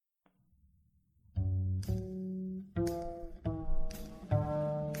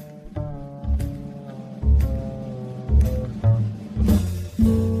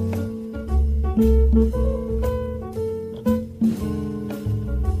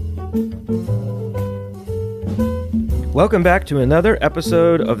Welcome back to another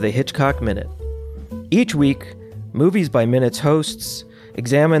episode of the Hitchcock Minute. Each week, Movies by Minute's hosts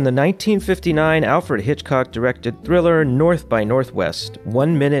examine the 1959 Alfred Hitchcock-directed thriller North by Northwest,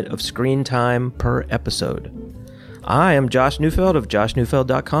 1 minute of screen time per episode. I am Josh Neufeld of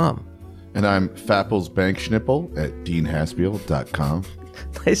joshneufeld.com. And I'm Fapples Bankschnipple at deanhaspiel.com.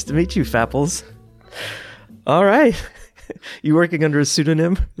 Nice to meet you, Fapples. All right. You working under a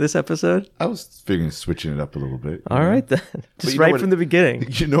pseudonym this episode? I was figuring switching it up a little bit. All right, then. Just right from the beginning.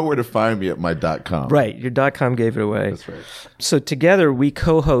 You know where to find me at my .com. Right. Your .com gave it away. That's right. So together we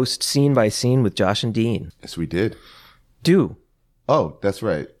co-host Scene by Scene with Josh and Dean. Yes, we did. Do. Oh, that's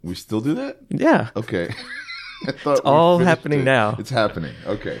right. We still do that? Yeah. Okay. I thought it's all happening now. It's happening.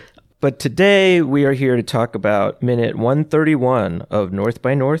 Okay. But today we are here to talk about minute 131 of North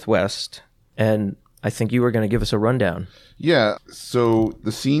by Northwest. And I think you were going to give us a rundown. Yeah. So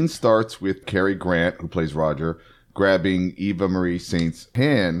the scene starts with Cary Grant, who plays Roger, grabbing Eva Marie Saint's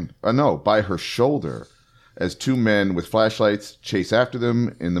hand, by her shoulder, as two men with flashlights chase after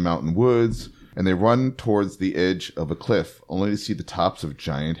them in the mountain woods, and they run towards the edge of a cliff, only to see the tops of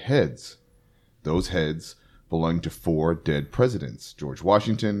giant heads. Those heads belong to 4 dead presidents: George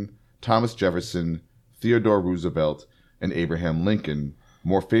Washington, Thomas Jefferson, Theodore Roosevelt, and Abraham Lincoln,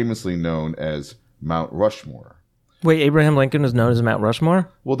 more famously known as Mount Rushmore. Wait, Abraham Lincoln was known as Mount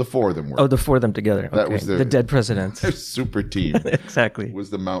Rushmore? Well, the 4 of them were. Oh, the 4 of them together. Okay. That was the dead presidents. Their super team. Exactly.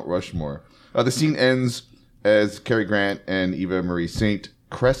 Was the Mount Rushmore. The scene ends as Cary Grant and Eva Marie Saint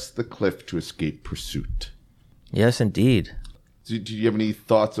crest the cliff to escape pursuit. Yes, indeed. Do you have any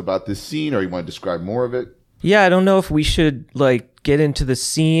thoughts about this scene, or you want to describe more of it? Yeah, I don't know if we should get into the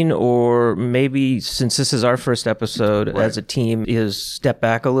scene, or maybe since this is our first episode as a team, is step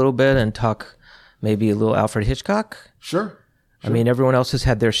back a little bit and talk maybe a little Alfred Hitchcock. Sure. I mean, everyone else has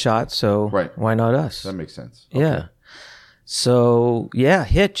had their shot, so why not us? That makes sense. Okay. Yeah. So, yeah,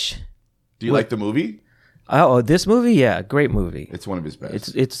 Hitch. Do you like the movie? Oh, this movie? Yeah, great movie. It's one of his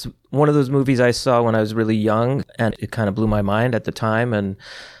best. It's one of those movies I saw when I was really young, and it kind of blew my mind at the time. And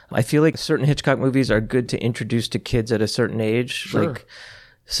I feel like certain Hitchcock movies are good to introduce to kids at a certain age, like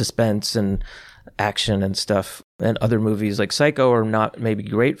suspense and action and stuff. And other movies like Psycho are not maybe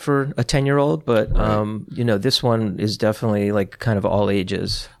great for a 10-year-old, but this one is definitely like kind of all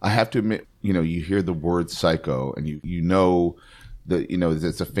ages. I have to admit, you hear the word Psycho and you know that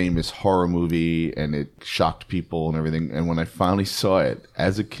it's a famous horror movie and it shocked people and everything. And when I finally saw it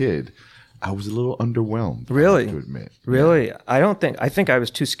as a kid, I was a little underwhelmed. Really? I have to admit. Really? Yeah. I think I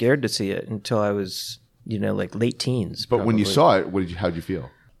was too scared to see it until I was, late teens. But when you saw it, how'd you feel?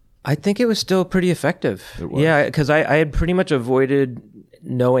 I think it was still pretty effective. It was. Yeah, because I had pretty much avoided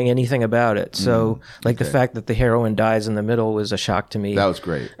knowing anything about it. So, the fact that the heroine dies in the middle was a shock to me. That was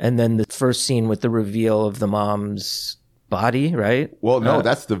great. And then the first scene with the reveal of the mom's body, right? Well, no,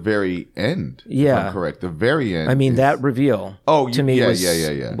 that's the very end. Yeah. If I'm correct. The very end. I mean, that reveal to me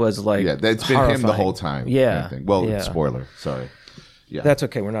was like it's been horrifying. him the whole time. Yeah. Spoiler. Sorry. Yeah. That's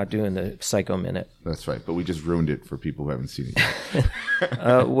okay. We're not doing the Psycho Minute. That's right. But we just ruined it for people who haven't seen it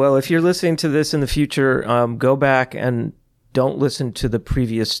yet. Well, if you're listening to this in the future, go back and don't listen to the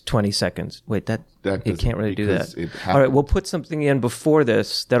previous 20 seconds. Wait, it can't really do that. All right, we'll put something in before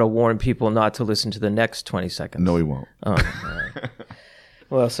this that'll warn people not to listen to the next 20 seconds. No, he won't. Oh, all right.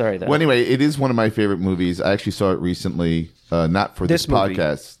 Well, sorry. Well, anyway, it is one of my favorite movies. I actually saw it recently, not for this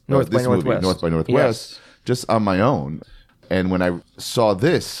podcast. North by Northwest, yes. Just on my own. And when I saw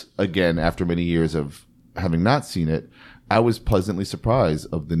this again after many years of having not seen it, I was pleasantly surprised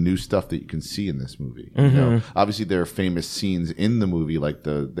of the new stuff that you can see in this movie. Mm-hmm. Obviously, there are famous scenes in the movie, like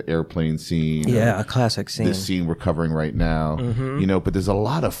the airplane scene. Yeah, a classic scene. This scene we're covering right now. Mm-hmm. But there's a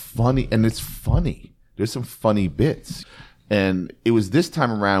lot of funny, and it's funny. There's some funny bits. And it was this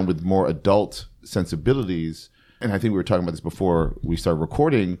time around with more adult sensibilities. And I think we were talking about this before we started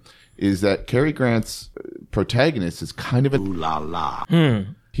recording, is that Cary Grant's protagonist is kind of a ooh la la.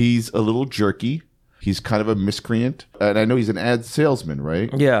 He's a little jerky. He's kind of a miscreant. And I know he's an ad salesman, right?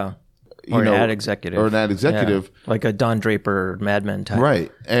 Yeah. Or an ad executive. Yeah. Like a Don Draper Mad Men type.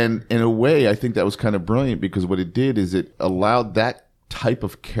 Right. And in a way, I think that was kind of brilliant because what it did is it allowed that type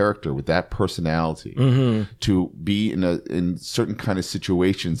of character with that personality to be in certain kind of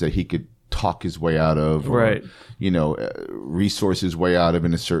situations that he could talk his way out of, or, resource his way out of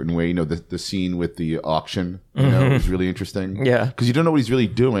in a certain way. The scene with the auction, was really interesting. Yeah. Because you don't know what he's really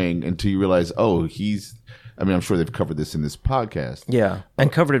doing until you realize, I'm sure they've covered this in this podcast. Yeah.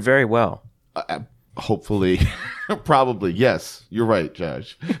 And covered it very well. hopefully, probably, yes, you're right,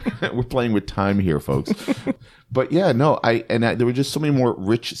 Josh. We're playing with time here, folks. But yeah, no, there were just so many more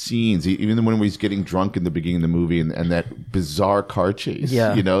rich scenes, even when he's getting drunk in the beginning of the movie and that bizarre car chase.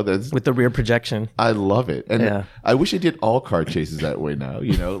 Yeah. That's with the rear projection. I love it. And I wish they did all car chases that way now,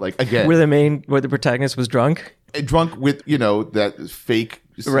 like again. Where the protagonist was drunk? Drunk with, that fake,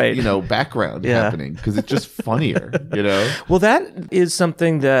 background happening because it's just funnier, Well, that is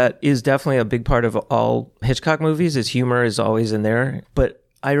something that is definitely a big part of all Hitchcock movies. His humor is always in there. But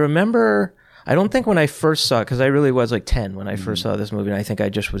I remember, I don't think when I first saw it, because I really was like 10 when I first saw this movie, and I think I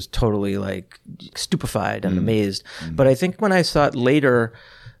just was totally like stupefied and amazed. But I think when I saw it later,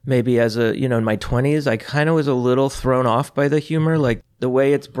 maybe as in my 20s, I kind of was a little thrown off by the humor. Like the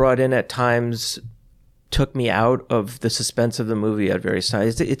way it's brought in at times took me out of the suspense of the movie at various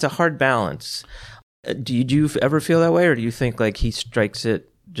times. It's a hard balance. Do you ever feel that way, or do you think like he strikes it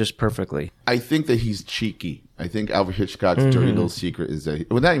just perfectly? I think that he's cheeky. I think Alfred Hitchcock's dirty little secret is that,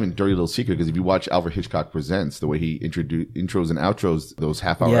 well, not even dirty little secret, because if you watch Alfred Hitchcock Presents, the way he intros and outros those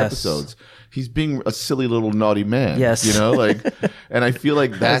half-hour episodes, he's being a silly little naughty man. Yes. And I feel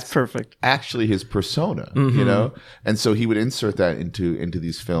like that's perfect. Actually his persona, And so he would insert that into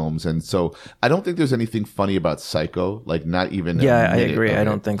these films. And so I don't think there's anything funny about Psycho, like not even I agree. I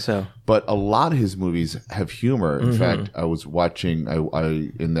don't think so. But a lot of his movies have humor. In fact, I was watching,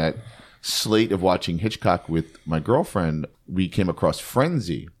 in that slate of watching Hitchcock with my girlfriend, we came across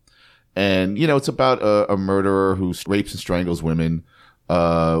Frenzy. And, it's about a murderer who rapes and strangles women,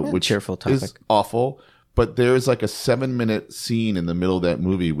 which cheerful topic. Is awful. But there's like a 7-minute scene in the middle of that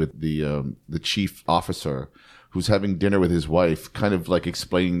movie with the chief officer who's having dinner with his wife, kind of like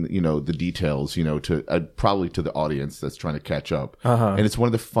explaining, the details, to probably to the audience that's trying to catch up. And it's one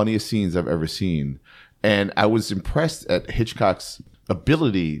of the funniest scenes I've ever seen. And I was impressed at Hitchcock's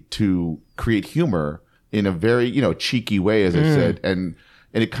ability to create humor in a very, cheeky way, as I said. And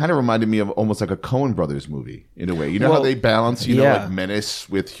it kind of reminded me of almost like a Coen Brothers movie in a way. How they balance, like menace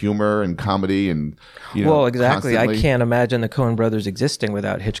with humor and comedy and, Well, exactly. Constantly. I can't imagine the Coen Brothers existing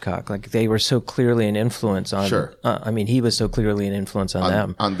without Hitchcock. Like they were so clearly an influence on, he was so clearly an influence on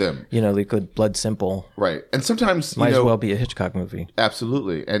them. On them. They could Blood Simple. Right. And sometimes, might as well be a Hitchcock movie.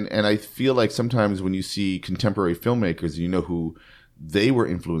 Absolutely. And I feel like sometimes when you see contemporary filmmakers, who they were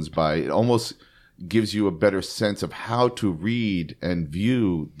influenced by, it almost gives you a better sense of how to read and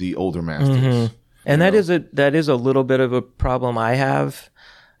view the older masters. And that is a little bit of a problem I have.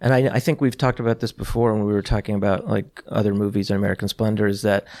 And I think we've talked about this before when we were talking about like other movies in American Splendor, is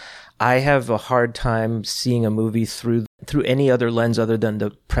that I have a hard time seeing a movie through any other lens other than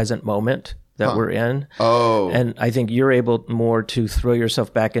the present moment that we're in. Oh. And I think you're able more to throw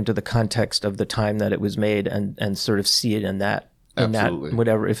yourself back into the context of the time that it was made and sort of see it in that. Absolutely.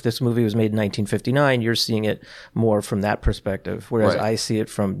 Whatever. If this movie was made in 1959, you're seeing it more from that perspective, whereas I see it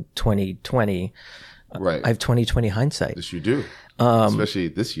from 2020. Right. I have 2020 hindsight. Yes, you do. Especially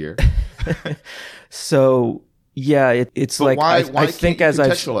this year. So yeah, it's but like why I think can't you as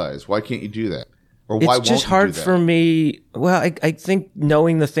contextualize? Why can't you do that? Or why it's just hard for me. Well, I think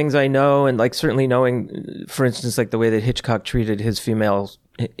knowing the things I know, and like certainly knowing, for instance, like the way that Hitchcock treated his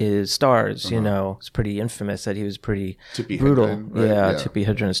stars, it's pretty infamous that he was pretty Tippi brutal. Hedren, right? Yeah, Tippi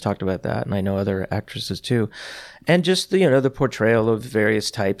Hedren has talked about that, and I know other actresses too. And just the portrayal of various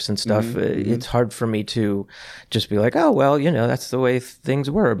types and stuff. It's hard for me to just be like, oh well, that's the way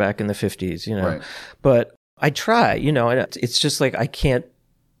things were back in the 50s, Right. But I try, and it's just like I can't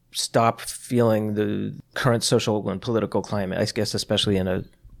stop feeling the current social and political climate, I guess, especially in a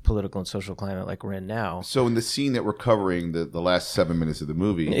political and social climate like we're in now. So in the scene that we're covering, the last 7 minutes of the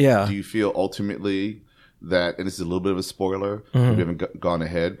movie, do you feel ultimately that, and this is a little bit of a spoiler, we haven't gone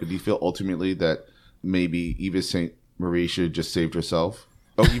ahead, but do you feel ultimately that maybe Eva St. Marie should have just saved herself?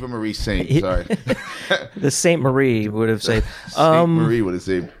 Oh, Eva Marie Saint, sorry. The Saint Marie would have saved. Saint Marie would have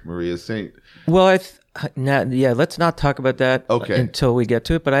saved Maria Saint. Well, let's not talk about that until we get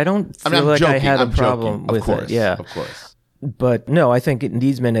to it. But I don't feel like I had a problem with it. Yeah, of course. But no, I think in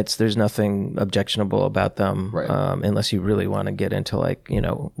these minutes, there's nothing objectionable about them, unless you really want to get into like,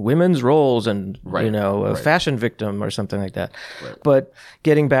 women's roles and, a fashion victim or something like that. Right. But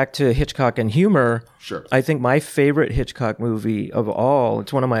getting back to Hitchcock and humor, sure. I think my favorite Hitchcock movie of all,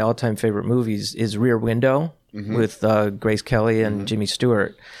 it's one of my all-time favorite movies, is Rear Window with Grace Kelly and Jimmy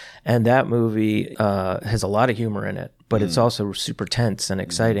Stewart. And that movie has a lot of humor in it, but it's also super tense and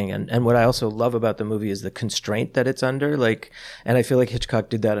exciting. And what I also love about the movie is the constraint that it's under. And I feel like Hitchcock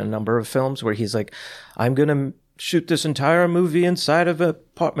did that in a number of films where he's like, I'm going to shoot this entire movie inside of an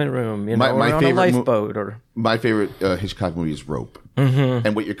apartment room, or on a lifeboat. My favorite Hitchcock movie is Rope. Mm-hmm.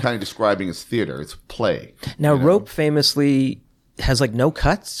 And what you're kind of describing is theater. It's play. Now, Rope famously has like no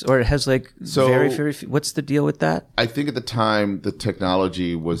cuts, or it has like very what's the deal with that? I think at the time the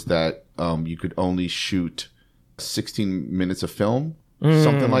technology was that you could only shoot 16 minutes of film.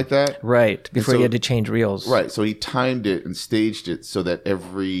 Something like that. Right. Before you had to change reels. Right. So he timed it and staged it so that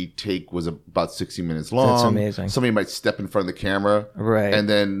every take was about 60 minutes long. That's amazing. Somebody might step in front of the camera. Right. And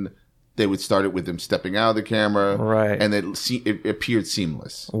then they would start it with them stepping out of the camera. Right. And it appeared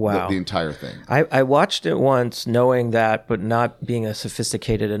seamless. Wow. The entire thing. I watched it once knowing that, but not being a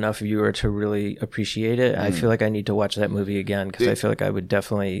sophisticated enough viewer to really appreciate it. I feel like I need to watch that movie again because I feel like I would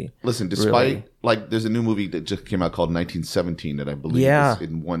definitely... Listen, despite... Like, there's a new movie that just came out called 1917 that I believe is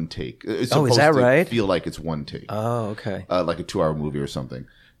in one take. It's supposed is that right? to feel like it's one take. Oh, okay. Like a 2-hour movie or something.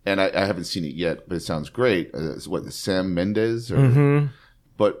 And I haven't seen it yet, but it sounds great. It's Sam Mendes?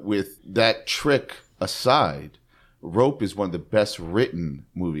 But with that trick aside, Rope is one of the best written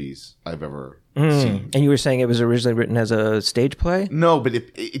movies I've ever seen. And you were saying it was originally written as a stage play? No, but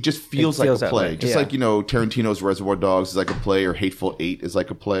it just feels like a play. Way. Just like, Tarantino's Reservoir Dogs is like a play, or Hateful Eight is like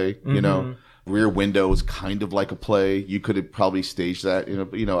a play, Rear Window is kind of like a play. You could have probably staged that.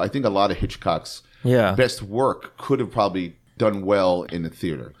 I think a lot of Hitchcock's best work could have probably done well in the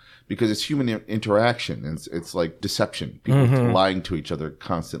theater because it's human interaction and it's like deception. People lying to each other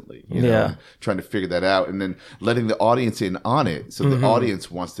constantly, trying to figure that out and then letting the audience in on it. So the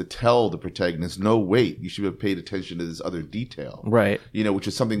audience wants to tell the protagonist, no, wait, you should have paid attention to this other detail. Right. Which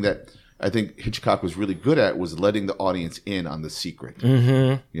is something that I think Hitchcock was really good at, was letting the audience in on the secret.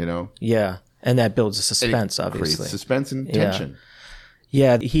 Yeah. And that builds a suspense, obviously. Creates suspense and tension.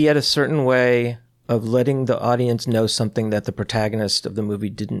 Yeah, he had a certain way of letting the audience know something that the protagonist of the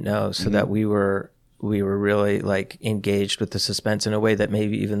movie didn't know, so that we were really like engaged with the suspense in a way that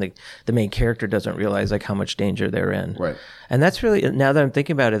maybe even the main character doesn't realize like how much danger they're in. Right. And that's really, now that I'm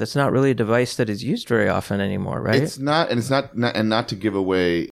thinking about it, that's not really a device that is used very often anymore, right? It's not, and it's not and not to give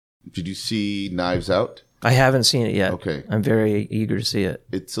away. Did you see Knives Out? I haven't seen it yet. Okay. I'm very eager to see it.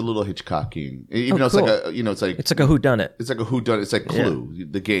 It's a little Hitchcockian. Even though cool. it's like it's like a whodunit. It's like a whodunit. It's like Clue,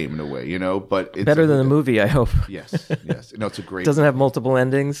 the game in a way, but it's better than the movie, I hope. Yes. No, it's a great. Doesn't have multiple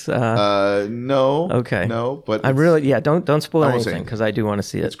endings. No. Okay. No, but I'm really don't spoil anything because I do want to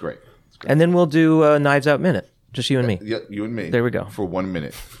see it. It's great. And then we'll do a Knives Out minute, just you and me. Yeah, you and me. There we go. For 1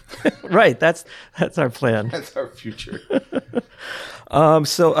 minute. Right. That's our plan. That's our future.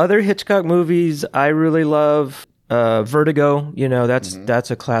 So other Hitchcock movies I really love. Vertigo,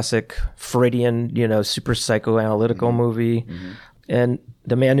 that's a classic Freudian, super psychoanalytical movie. And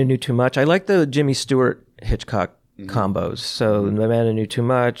The Man Who Knew Too Much. I like the Jimmy Stewart Hitchcock combos. So The Man Who Knew Too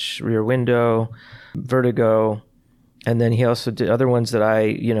Much, Rear Window, Vertigo. And then he also did other ones that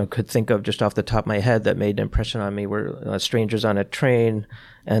I, could think of just off the top of my head that made an impression on me were Strangers on a Train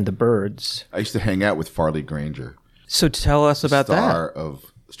and The Birds. I used to hang out with Farley Granger. So tell us about that. Star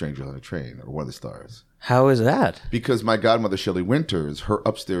of Strangers on a Train, or one of the stars. How is that? Because my godmother, Shelley Winters, her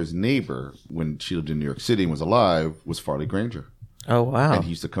upstairs neighbor, when she lived in New York City and was alive, was Farley Granger. Oh, wow. And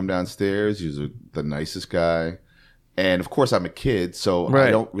he used to come downstairs. He was the nicest guy. And, of course, I'm a kid, so right.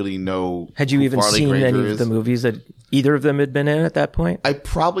 I don't really know Had you even Farley seen Granger any is. of the movies that either of them had been in at that point? I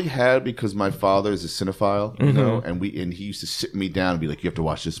probably had, because my father is a cinephile, and he used to sit me down and be like, you have to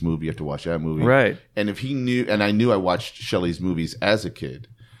watch this movie, you have to watch that movie. Right. And if he knew, and I knew I watched Shelley's movies as a kid.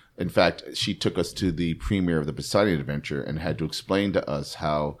 In fact, she took us to the premiere of The Poseidon Adventure and had to explain to us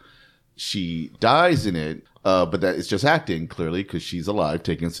how she dies in it, but that it's just acting, clearly, because she's alive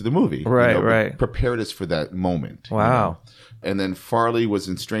taking us to the movie. Right, right. Prepared us for that moment. Wow. And then Farley was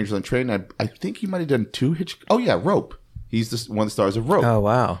in Strangers on a Train. I think he might have done two Hitchcock. Oh, yeah, Rope. He's one of the stars of Rope. Oh,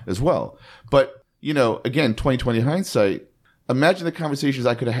 wow. As well. But, again, 2020 hindsight, imagine the conversations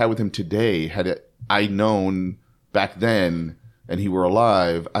I could have had with him today had I known back then and he were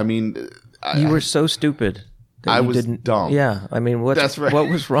alive. I mean, you were so stupid. I was dumb. Yeah, I mean, that's right. What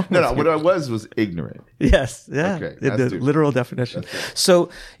was wrong? No, what I was ignorant. Yes, yeah, okay, the literal definition. So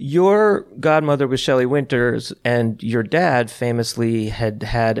your godmother was Shelley Winters, and your dad famously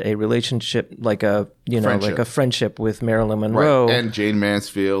had a relationship, like a friendship with Marilyn Monroe, right. And Jane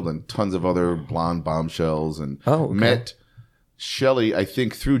Mansfield, and tons of other blonde bombshells, and met Shelley, I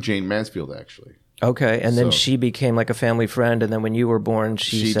think, through Jane Mansfield, actually. Okay, and then she became like a family friend, and then when you were born,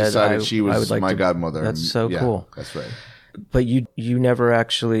 she said, decided she was like my godmother. That's so cool. That's right. But you never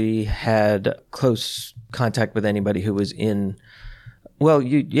actually had close contact with anybody who was in. Well,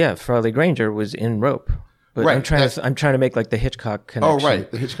 Farley Granger was in Rope, but right. I'm trying to make like the Hitchcock connection. Oh,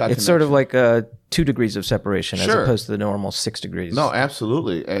 right, the Hitchcock. It's sort of like 2 degrees of separation as Sure. opposed to the normal 6 degrees. No,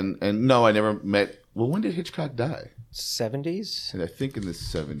 absolutely. And no, I never met. Well, when did Hitchcock die? 70s? And I think in the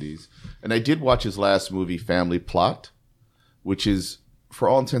 70s. And I did watch his last movie, Family Plot, which is, for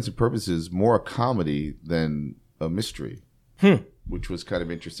all intents and purposes, more a comedy than a mystery, which was kind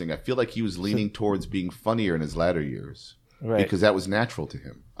of interesting. I feel like he was leaning towards being funnier in his latter years. Right. Because that was natural to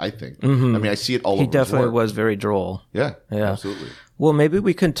him, I think. I mean, I see it all over He his definitely work. was very droll. Yeah, Yeah. absolutely. Well, maybe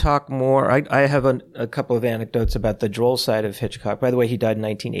we can talk more. I have a couple of anecdotes about the droll side of Hitchcock. By the way, he died in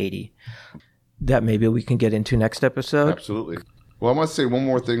 1980. That maybe we can get into next episode. Absolutely. Well, I want to say one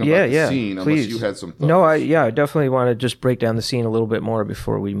more thing about the scene, please. unless you had some thoughts. No, I definitely want to just break down the scene a little bit more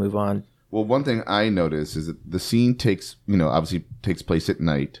before we move on. Well, one thing I noticed is that the scene obviously takes place at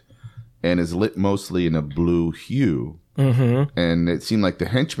night and is lit mostly in a blue hue. Mm-hmm. And it seemed like the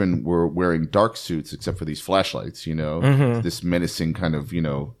henchmen were wearing dark suits except for these flashlights, this menacing kind of,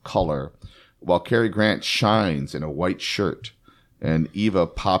 color, while Cary Grant shines in a white shirt and Eva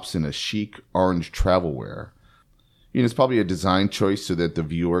pops in a chic orange travel wear. It's probably a design choice so that the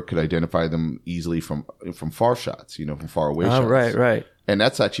viewer could identify them easily from far shots, from far away shots. Right. And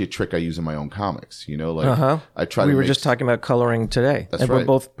that's actually a trick I use in my own comics, I try We to were just talking about coloring today. That's and right. We're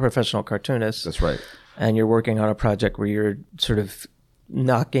both professional cartoonists. That's right. And you're working on a project where you're sort of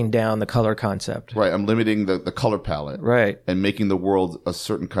knocking down the color concept. Right. I'm limiting the color palette. Right. And making the world a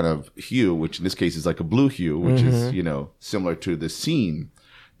certain kind of hue, which in this case is like a blue hue, which is, similar to the scene.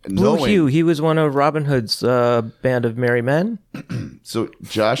 Blue Hue, he was one of Robin Hood's band of merry men. So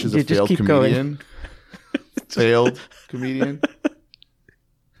Josh is a You just failed keep comedian. Failed comedian.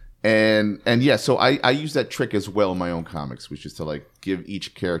 And yeah, so I use that trick as well in my own comics, which is to like give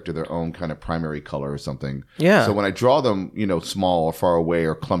each character their own kind of primary color or something. Yeah. So when I draw them, small or far away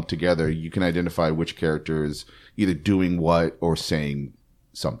or clumped together, you can identify which character is either doing what or saying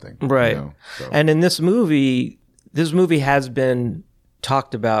something. Right. So. And in this movie has been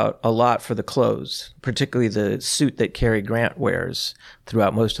talked about a lot for the clothes, particularly the suit that Cary Grant wears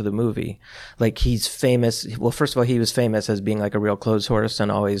throughout most of the movie. Like he's famous. Well, first of all, he was famous as being like a real clothes horse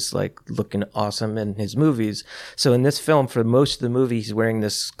and always like looking awesome in his movies. So in this film, for most of the movie, he's wearing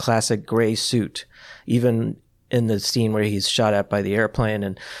this classic gray suit, even in the scene where he's shot at by the airplane.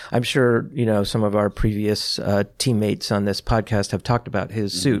 And I'm sure, some of our previous teammates on this podcast have talked about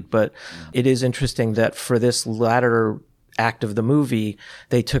his suit, but it is interesting that for this latter act of the movie,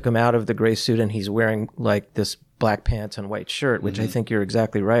 they took him out of the gray suit and he's wearing like this black pants and white shirt, which I think you're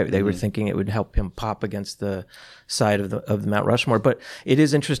exactly right. They were thinking it would help him pop against the side of the Mount Rushmore. But it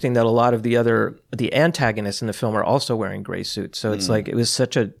is interesting that a lot of the antagonists in the film are also wearing gray suits. So it's like it was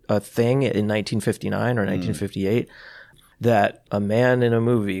such a thing in 1959 or 1958 that a man in a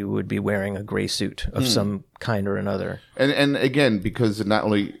movie would be wearing a gray suit of some kind or another. And again, because not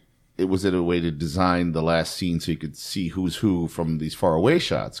only it was a way to design the last scene so you could see who's who from these far away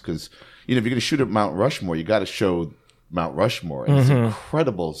shots. Because, if you're going to shoot at Mount Rushmore, you got to show Mount Rushmore. And it's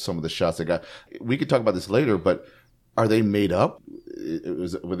incredible, some of the shots they got. We could talk about this later, but are they made up?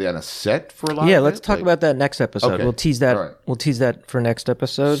 Were they on a set for a lot of it? Yeah, let's talk about that next episode. Okay. We'll tease that. All right. We'll tease that for next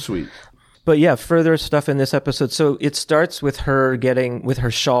episode. Sweet. But yeah, further stuff in this episode. So it starts with her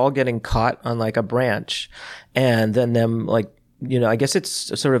shawl getting caught on like a branch, and then them like, I guess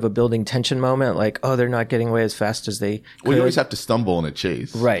it's sort of a building tension moment. Like, oh, they're not getting away as fast as they could. Well, you always have to stumble in a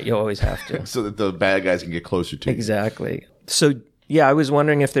chase. Right, you always have to. So that the bad guys can get closer to you. Exactly. So yeah, I was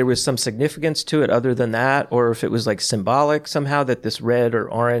wondering if there was some significance to it other than that, or if it was like symbolic somehow that this red or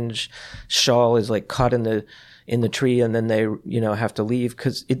orange shawl is like caught in the tree and then they, have to leave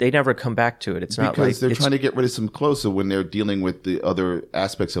because they never come back to it. It's not like because they're trying to get rid of some clothes. So when they're dealing with the other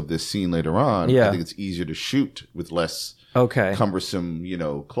aspects of this scene later on, Yeah. I think it's easier to shoot with less cumbersome,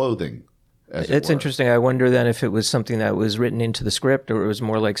 clothing. It's interesting. I wonder then if it was something that was written into the script or it was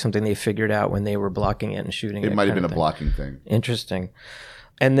more like something they figured out when they were blocking it and shooting it. It might have been a blocking thing. Interesting.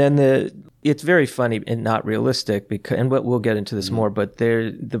 And then it's very funny and not realistic and we'll get into this more, but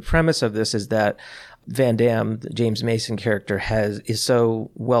the premise of this is that Van Damme, the James Mason character, is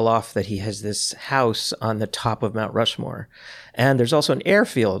so well off that he has this house on the top of Mount Rushmore. And there's also an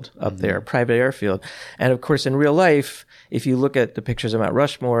airfield up there, a private airfield. And of course, in real life, if you look at the pictures of Mount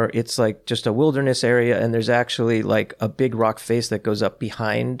Rushmore, it's like just a wilderness area. And there's actually like a big rock face that goes up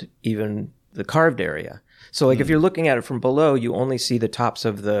behind even the carved area. So like if you're looking at it from below, you only see the tops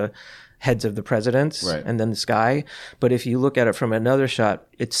of the heads of the presidents Right. and then the sky. But if you look at it from another shot,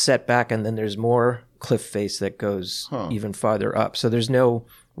 it's set back and then there's more cliff face that goes even farther up. So there's no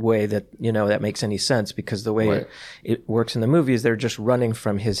way that, that makes any sense, because the way it works in the movie is they're just running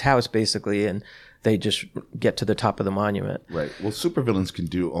from his house basically, and they just get to the top of the monument. Right. Well, supervillains can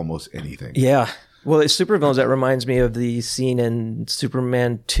do almost anything. Yeah. Well, it's supervillains. That reminds me of the scene in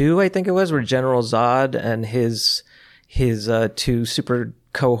Superman 2, I think it was, where General Zod and his two super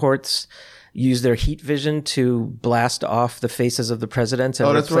cohorts use their heat vision to blast off the faces of the presidents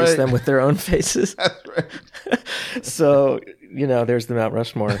and replace them with their own faces. That's right. So, there's the Mount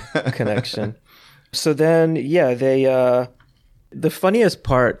Rushmore connection. So then, the funniest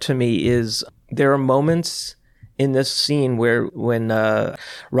part to me is there are moments in this scene when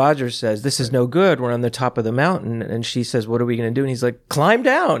Roger says, "This is no good. We're on the top of the mountain." And she says, "What are we going to do?" And he's like, "Climb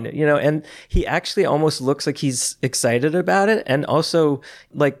down," and he actually almost looks like he's excited about it. And also,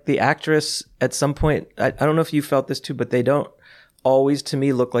 like, the actress at some point, I don't know if you felt this too, but they don't always, to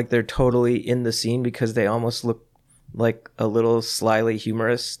me, look like they're totally in the scene, because they almost look like a little slyly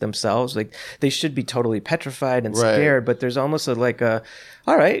humorous themselves. Like, they should be totally petrified and scared, but there's almost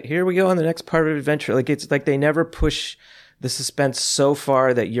all right, here we go on the next part of adventure. Like, it's like they never push the suspense so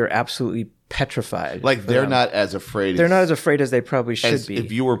far that you're absolutely petrified. Like, they're not as afraid. They're not as afraid as they probably should be.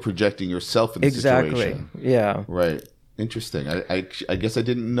 If you were projecting yourself in the situation. Yeah. Right. Interesting. I guess I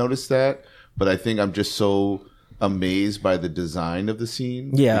didn't notice that, but I think I'm just so amazed by the design of the scene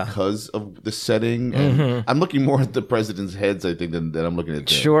because of the setting. And I'm looking more at the president's heads, I think, than I'm looking at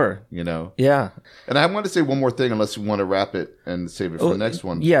them. Sure. Yeah. And I want to say one more thing, unless you want to wrap it and save it for the next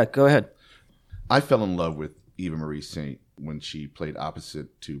one. Yeah, go ahead. I fell in love with Eva Marie Saint when she played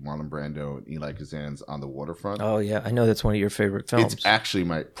opposite to Marlon Brando and Eli Kazan's On the Waterfront. Oh, yeah. I know that's one of your favorite films. It's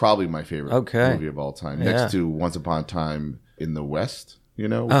actually probably my favorite movie of all time. Next to Once Upon a Time in the West, which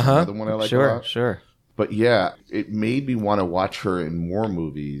is another one I like a lot. Sure. But yeah, it made me want to watch her in more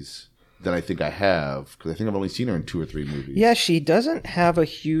movies than I think I have, because I think I've only seen her in 2 or 3 movies. Yeah, she doesn't have a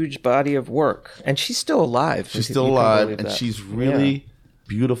huge body of work, and she's still alive. She's still alive, and she's really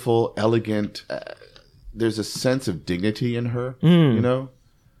beautiful, elegant. There's a sense of dignity in her,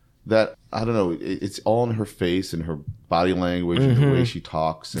 that, I don't know, it's all in her face and her body language and the way she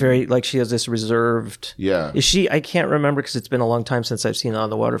talks. Very, like, she has this reserved... Yeah. Is she... I can't remember, because it's been a long time since I've seen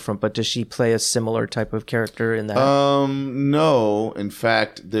On the Waterfront, but does she play a similar type of character in that? No. In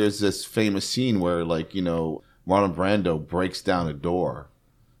fact, there's this famous scene where, Marlon Brando breaks down a door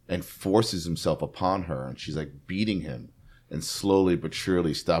and forces himself upon her, and she's, beating him. And slowly but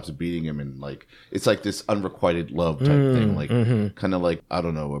surely stops beating him, and it's like this unrequited love type thing, kind of like, I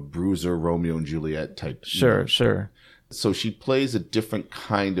don't know, a Bruiser, Romeo and Juliet type. Sure. So she plays a different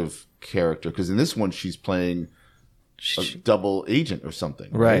kind of character, because in this one she's playing a double agent or something.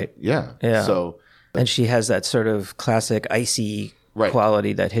 Right? Yeah. So, and she has that sort of classic icy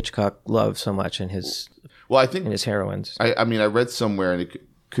quality that Hitchcock loved so much in his. Well, I think in his heroines. I mean, I read somewhere, and it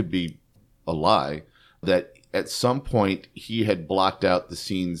could be a lie, that at some point he had blocked out the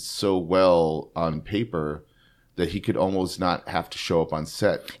scenes so well on paper that he could almost not have to show up on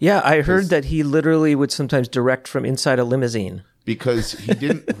set. Yeah, I heard that he literally would sometimes direct from inside a limousine. Because he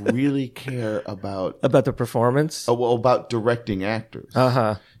didn't really care about... About the performance? About directing actors.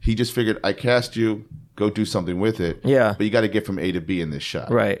 He just figured, I cast you, go do something with it. Yeah. But you got to get from A to B in this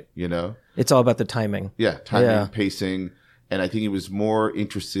shot. Right. It's all about the timing. Yeah, timing, pacing. And I think he was more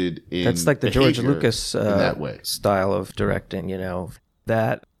interested in that's like the George Lucas in that way. Style of directing,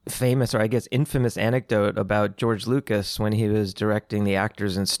 That famous, or I guess infamous anecdote about George Lucas when he was directing the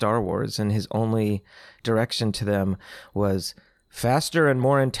actors in Star Wars, and his only direction to them was faster and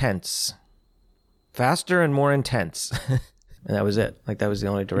more intense. Faster and more intense. And that was it. That was the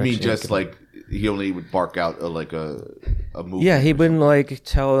only direction. You mean just he only would bark out a movie? Yeah, he wouldn't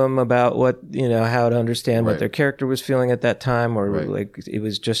tell them about what, how to understand what their character was feeling at that time, or it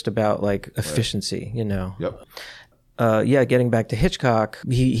was just about efficiency, Yep. Getting back to Hitchcock,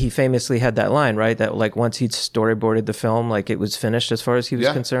 he famously had that line, right? That once he'd storyboarded the film, it was finished as far as he was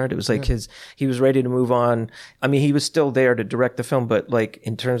concerned. It was he was ready to move on. I mean, he was still there to direct the film, but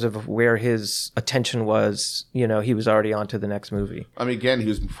in terms of where his attention was, he was already on to the next movie. I mean, again, he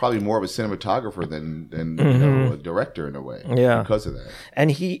was probably more of a cinematographer than a director in a way. Yeah. Because of that.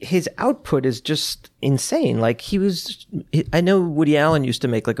 And his output is just insane. I know Woody Allen used to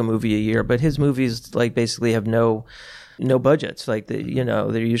make a movie a year, but his movies basically have no budgets.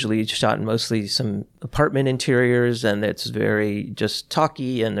 They're usually shot in mostly some apartment interiors, and it's very just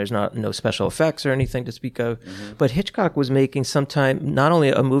talky, and there's no special effects or anything to speak of. But Hitchcock was making not only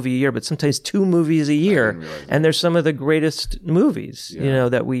a movie a year, but sometimes 2 movies a year, and they're some of the greatest movies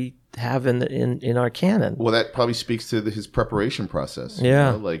that we have in our canon. Well, that probably speaks to his preparation process.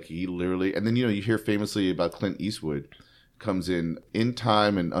 Yeah. Like he literally, and then, you hear famously about Clint Eastwood comes in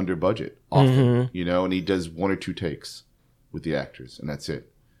time and under budget often, and he does 1 or 2 takes with the actors, and that's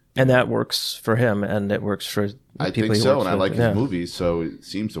it. And that works for him, and it works for I people think he so, works and I with. like his movies, so it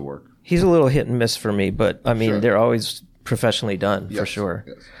seems to work. He's a little hit and miss for me, but I mean, Sure. they're always professionally done for sure.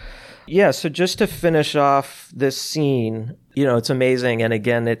 Yes. Yeah, so just to finish off this scene, it's amazing. And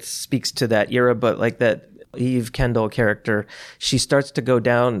again, it speaks to that era, but like that Eve Kendall character, she starts to go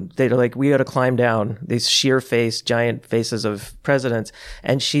down. They're like, we got to climb down these sheer face, giant faces of presidents.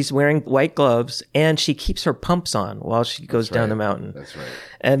 And she's wearing white gloves and she keeps her pumps on while she goes down the mountain. That's right.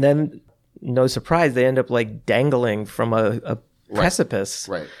 And then, no surprise, they end up like dangling from a precipice.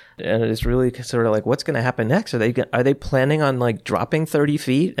 Right. And it's really sort of like, what's going to happen next? Are they planning on like dropping 30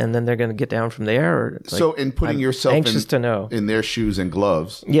 feet and then they're going to get down from there? Or like, So in putting yourself anxious to know. in their shoes and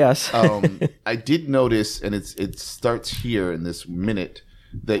gloves, Yes. I did notice, and it starts here in this minute,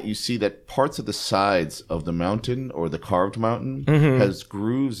 that you see that parts of the sides of the mountain or the carved mountain has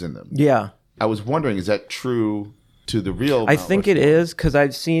grooves in them. Yeah. I was wondering, is that true to the real? I think it is, because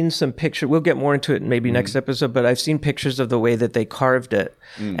I've seen some pictures. We'll get more into it maybe next episode, but I've seen pictures of the way that they carved it.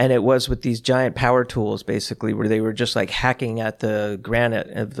 And it was with these giant power tools, basically, where they were just like hacking at the granite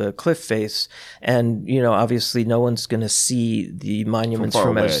of the cliff face. And, obviously no one's going to see the monuments From far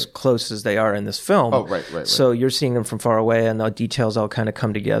from away. as close as they are in this film. Oh, right. So you're seeing them from far away and the details all kind of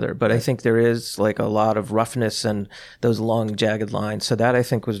come together. But I think there is like a lot of roughness and those long jagged lines. So that I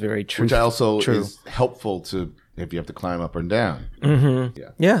think was very true. Which also is helpful to if you have to climb up and down.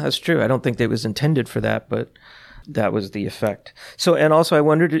 Yeah, that's true. I don't think it was intended for that, but that was the effect. So, and also I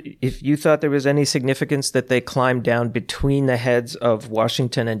wondered if you thought there was any significance that they climbed down between the heads of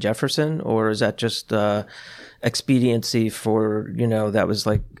Washington and Jefferson, or is that just expediency for, that was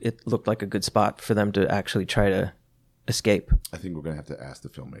like, it looked like a good spot for them to actually try to escape? I think we're going to have to ask the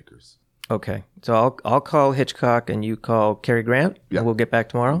filmmakers. Okay. So I'll call Hitchcock and you call Cary Grant. Yeah. And we'll get back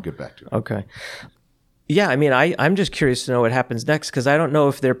tomorrow. We'll get back to it. Okay. Yeah, I mean, I'm just curious to know what happens next, because I don't know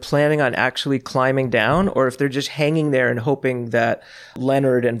if they're planning on actually climbing down or if they're just hanging there and hoping that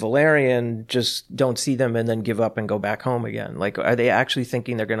Leonard and Valerian just don't see them and then give up and go back home again. Like, are they actually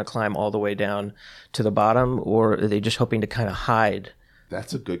thinking they're going to climb all the way down to the bottom, or are they just hoping to kind of hide?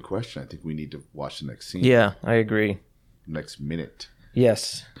 That's a good question. I think we need to watch the next scene. Yeah, I agree. Next minute.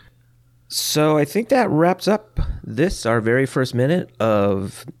 Yes. So I think that wraps up our very first minute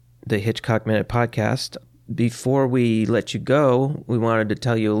of the Hitchcock Minute podcast. Before we let you go, we wanted to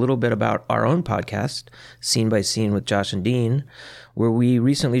tell you a little bit about our own podcast, Scene by Scene with Josh and Dean, where we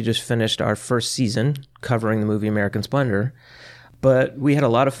recently just finished our first season covering the movie American Splendor. But we had a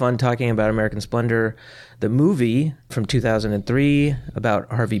lot of fun talking about American Splendor, the movie from 2003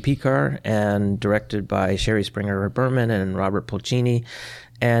 about Harvey Pekar and directed by Sherry Springer Berman and Robert Pulcini.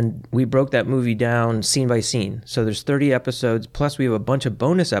 And we broke that movie down scene by scene. So there's 30 episodes, plus we have a bunch of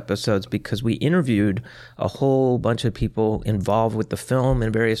bonus episodes because we interviewed a whole bunch of people involved with the film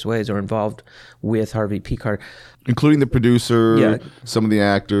in various ways or involved with Harvey Pekar. Including the producer, some of the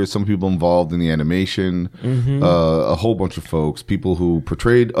actors, some people involved in the animation, a whole bunch of folks, people who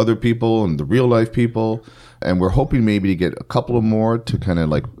portrayed other people and the real life people. And we're hoping maybe to get a couple of more to kind of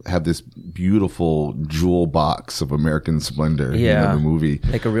like have this beautiful jewel box of American Splendor, the movie.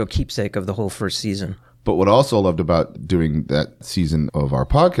 Like a real keepsake of the whole first season. But what I also loved about doing that season of our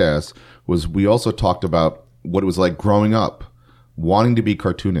podcast was we also talked about what it was like growing up, wanting to be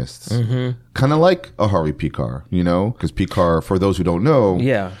cartoonists. Kind of like a Harvey Pekar, because Pekar, for those who don't know,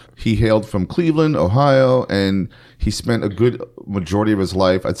 he hailed from Cleveland, Ohio, and he spent a good majority of his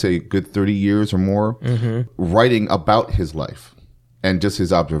life, I'd say a good 30 years or more, writing about his life and just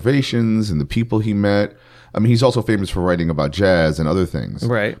his observations and the people he met. I mean, he's also famous for writing about jazz and other things.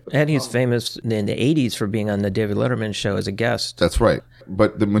 Right. And he's famous in the 80s for being on the David Letterman show as a guest. That's right.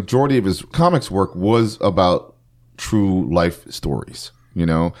 But the majority of his comics work was about true life stories,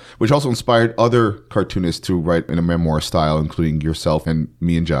 which also inspired other cartoonists to write in a memoir style, including yourself and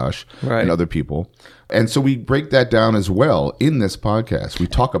me and Josh and other people. And so we break that down as well in this podcast. We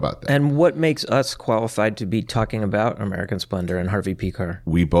talk about that. And what makes us qualified to be talking about American Splendor and Harvey Pekar?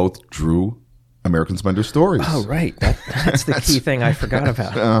 We both drew American Splendor stories. Oh, right. That's the key thing I forgot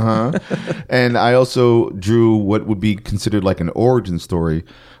about. And I also drew what would be considered like an origin story,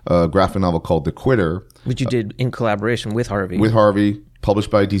 a graphic novel called The Quitter. Which you did in collaboration with Harvey. With Harvey,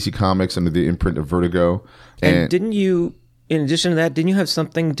 published by DC Comics under the imprint of Vertigo. And didn't you in addition to that, didn't you have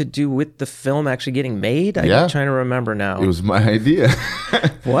something to do with the film actually getting made? Yeah. I'm trying to remember now. It was my idea.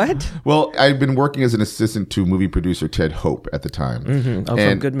 What? Well, I'd been working as an assistant to movie producer Ted Hope at the time. Oh,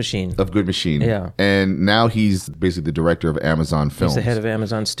 from Good Machine. Of Good Machine. Yeah. And now he's basically the director of Amazon Films. He's the head of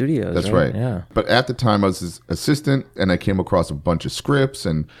Amazon Studios. That's right. Yeah. But at the time, I was his assistant, and I came across a bunch of scripts,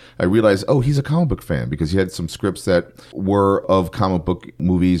 and I realized, oh, he's a comic book fan, because he had some scripts that were of comic book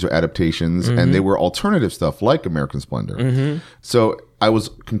movies or adaptations, and they were alternative stuff like American Splendor. So I was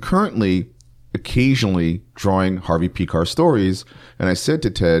concurrently, occasionally drawing Harvey Pekar stories, and I said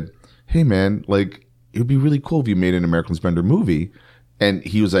to Ted, hey, man, like, it would be really cool if you made an American Splendor movie. And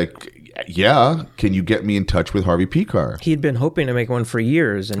he was like, yeah, can you get me in touch with Harvey Pekar? He'd been hoping to make one for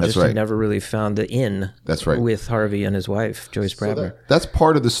years and That's just right. never really found the in. That's right. With Harvey and his wife, Joyce Brabner. That's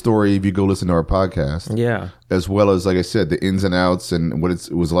part of the story if you go listen to our podcast. Yeah. As well as, like I said, the ins and outs and what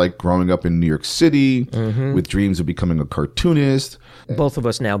it was like growing up in New York City with dreams of becoming a cartoonist. Both of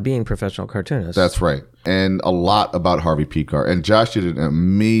us now being professional cartoonists. That's right. And a lot about Harvey Pekar. And Josh did an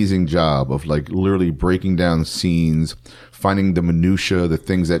amazing job of like literally breaking down scenes, finding the minutia, the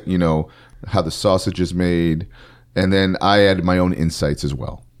things that, you know, how the sausage is made. And then I added my own insights as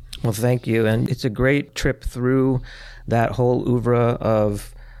well. Well, thank you. And it's a great trip through that whole oeuvre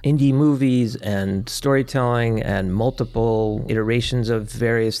of indie movies and storytelling and multiple iterations of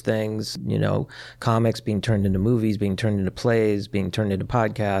various things, you know, comics being turned into movies, being turned into plays, being turned into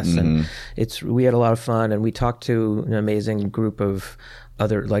podcasts. And we had a lot of fun, and we talked to an amazing group of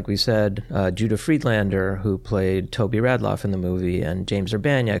other, like we said, Judah Friedlander, who played Toby Radloff in the movie, and James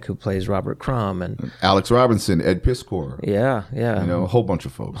Urbaniak, who plays Robert Crumb, and Alex Robinson, Ed Piskor. Yeah. You know, a whole bunch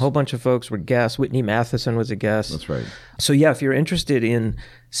of folks. A whole bunch of folks were guests. Whitney Matheson was a guest. That's right. So yeah, if you're interested in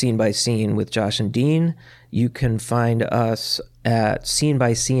Scene by Scene with Josh and Dean, you can find us at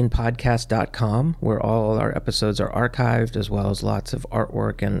scenebyScenePodcast.com, where all our episodes are archived, as well as lots of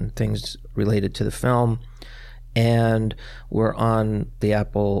artwork and things related to the film. And we're on the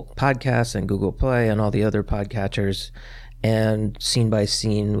Apple Podcasts and Google Play and all the other podcatchers, and Scene by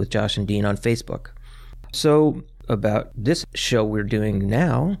Scene with Josh and Dean on Facebook. So about this show we're doing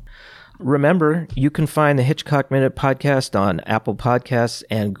now, remember, you can find the Hitchcock Minute podcast on Apple Podcasts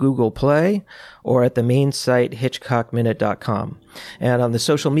and Google Play, or at the main site, hitchcockminute.com. And on the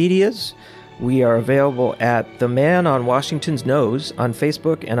social medias, we are available at The Man on Washington's Nose on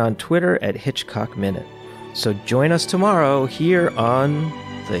Facebook and on Twitter at Hitchcock Minute. So join us tomorrow here on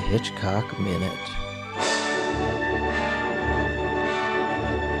the Hitchcock Minute.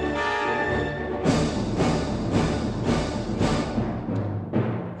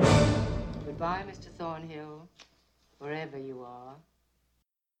 Goodbye, Mr. Thornhill, wherever you are.